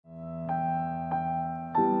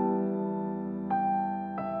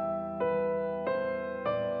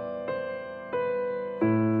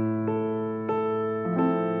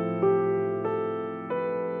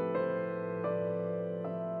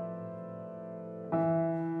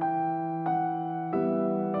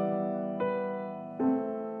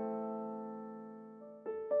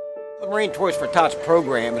Marine Toys for Tots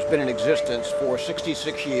program has been in existence for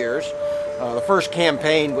 66 years. The first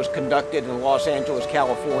campaign was conducted in Los Angeles,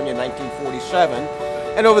 California in 1947,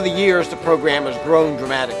 and over the years the program has grown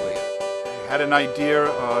dramatically. I had an idea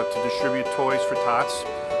to distribute Toys for Tots.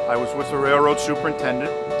 I was with the railroad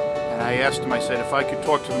superintendent, and I asked him, I said, if I could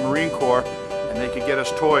talk to the Marine Corps and they could get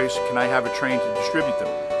us toys, can I have a train to distribute them?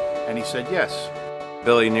 And he said yes.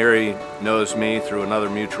 Billy Neary knows me through another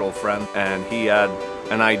mutual friend, and he had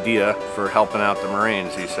an idea for helping out the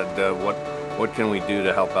Marines. He said, what can we do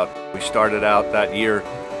to help out? We started out that year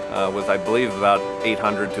with, I believe, about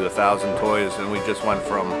 800 to 1,000 toys, and we just went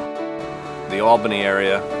from the Albany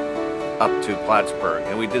area up to Plattsburgh.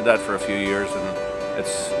 And we did that for a few years, and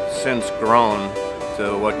it's since grown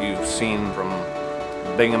to what you've seen from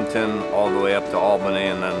Binghamton all the way up to Albany,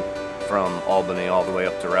 and then from Albany all the way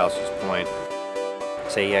up to Rouses Point.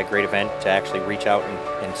 It's a great event to actually reach out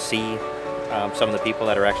and see some of the people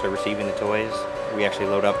that are actually receiving the toys. We actually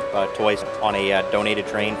load up toys on a donated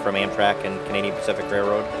train from Amtrak and Canadian Pacific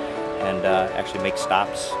Railroad, and actually make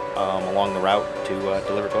stops along the route to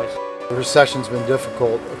deliver toys. The recession's been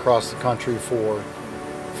difficult across the country for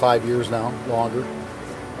 5 years now, longer.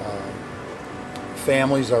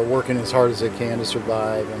 Families are working as hard as they can to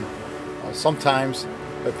survive, and sometimes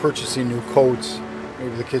by purchasing new coats,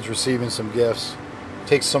 maybe the kids receiving some gifts,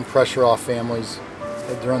 takes some pressure off families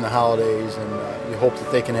during the holidays, and you hope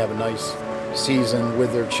that they can have a nice season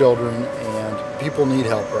with their children, and people need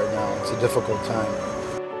help right now. It's a difficult time.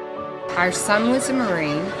 Our son was a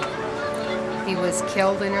Marine. He was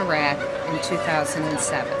killed in Iraq in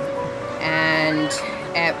 2007, and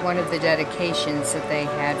at one of the dedications that they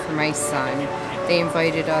had for my son, they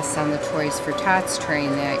invited us on the Toys for Tots train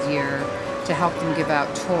that year to help them give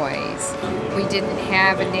out toys. We didn't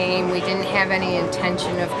have a name, we didn't have any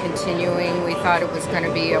intention of continuing. We thought it was going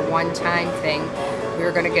to be a one-time thing. We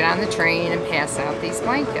were going to get on the train and pass out these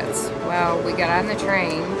blankets. Well, we got on the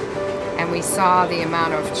train and we saw the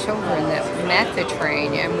amount of children that met the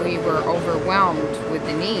train, and we were overwhelmed with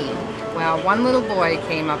the need. Well, one little boy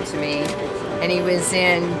came up to me, and he was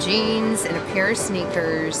in jeans and a pair of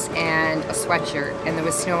sneakers and a sweatshirt, and there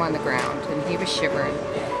was snow on the ground, and he was shivering.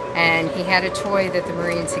 And he had a toy that the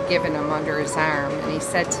Marines had given him under his arm, and he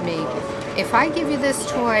said to me, "If I give you this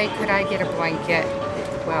toy, could I get a blanket?"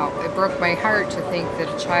 Well, it broke my heart to think that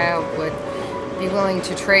a child would be willing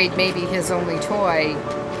to trade maybe his only toy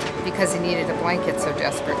because he needed a blanket so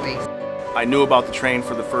desperately. I knew about the train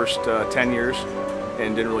for the first 10 years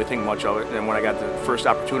and didn't really think much of it. And when I got the first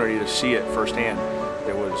opportunity to see it firsthand,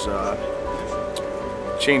 it was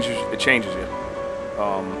it changes you.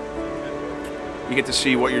 You get to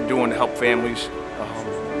see what you're doing to help families.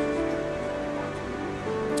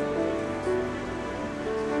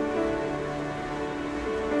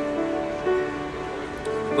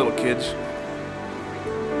 Little kids,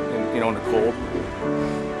 in, in the cold.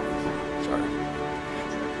 Sorry.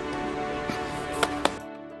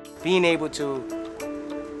 Being able to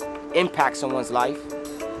impact someone's life,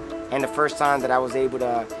 and the first time that I was able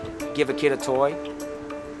to give a kid a toy,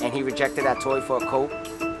 and he rejected that toy for a coat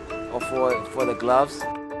or for the gloves,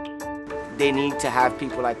 they need to have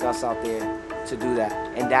people like us out there to do that.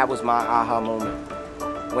 And that was my aha moment.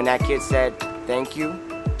 When that kid said, "Thank you,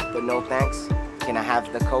 but no thanks. Can I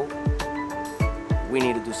have the coat?" We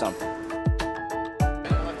need to do something.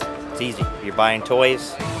 It's easy. You're buying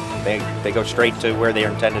toys, they go straight to where they're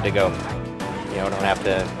intended to go. You don't have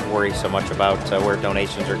to worry so much about where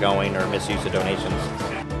donations are going or misuse of donations.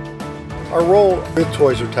 Our role with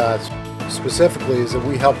Toys for Tots specifically is that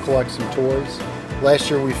we help collect some toys. Last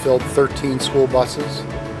year we filled 13 school buses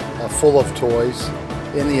full of toys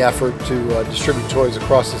in the effort to distribute toys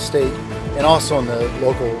across the state and also in the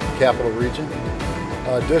local capital region.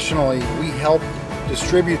 Additionally, we help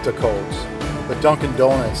distribute the codes, but Dunkin'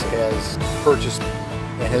 Donuts has purchased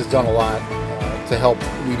and has done a lot to help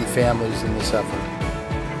needy families in this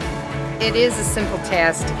effort. It is a simple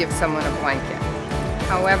task to give someone a blanket.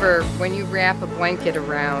 However, when you wrap a blanket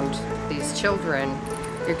around these children,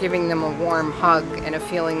 you're giving them a warm hug and a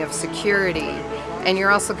feeling of security, and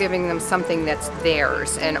you're also giving them something that's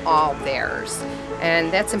theirs and all theirs.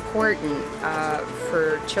 And that's important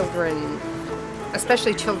for children,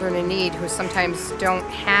 especially children in need who sometimes don't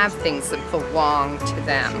have things that belong to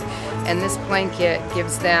them. And this blanket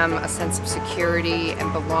gives them a sense of security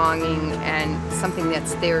and belonging and something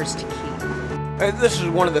that's theirs to keep. This is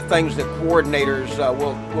one of the things that coordinators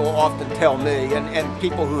will often tell me, and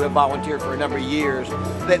people who have volunteered for a number of years,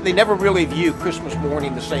 that they never really view Christmas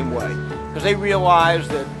morning the same way, because they realize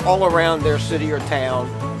that all around their city or town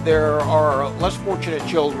there are less fortunate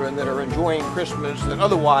children that are enjoying Christmas that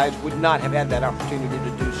otherwise would not have had that opportunity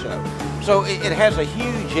to do so. So it has a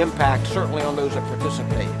huge impact, certainly on those that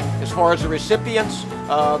participate. As far as the recipients,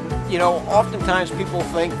 you know, oftentimes people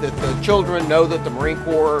think that the children know that the Marine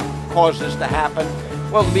Corps caused this to happen.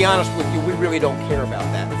 Well, to be honest with you, we really don't care about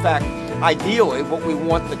that. In fact, ideally, what we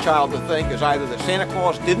want the child to think is either that Santa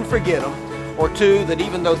Claus didn't forget them, or two, that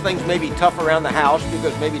even though things may be tough around the house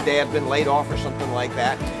because maybe dad's been laid off or something like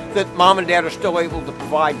that, that mom and dad are still able to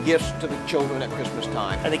provide gifts to the children at Christmas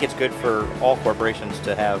time. I think it's good for all corporations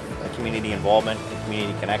to have a community involvement and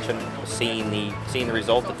community connection, seeing the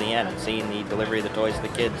result at the end, seeing the delivery of the toys to the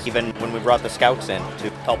kids. Even when we brought the scouts in to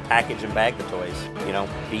help package and bag the toys, you know,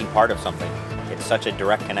 being part of something. It's such a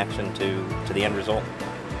direct connection to the end result.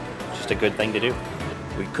 It's just a good thing to do.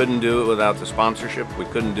 We couldn't do it without the sponsorship. We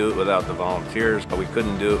couldn't do it without the volunteers. We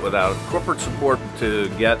couldn't do it without corporate support to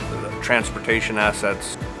get the transportation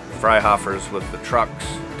assets, Freihoffers with the trucks,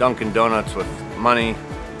 Dunkin' Donuts with money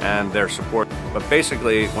and their support. But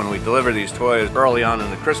basically, when we deliver these toys early on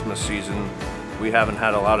in the Christmas season, we haven't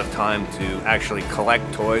had a lot of time to actually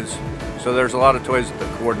collect toys. So there's a lot of toys that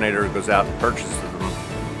the coordinator goes out and purchases them,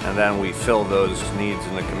 and then we fill those needs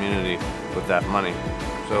in the community with that money.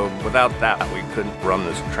 So without that, we couldn't run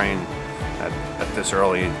this train at this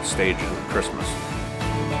early stage of Christmas.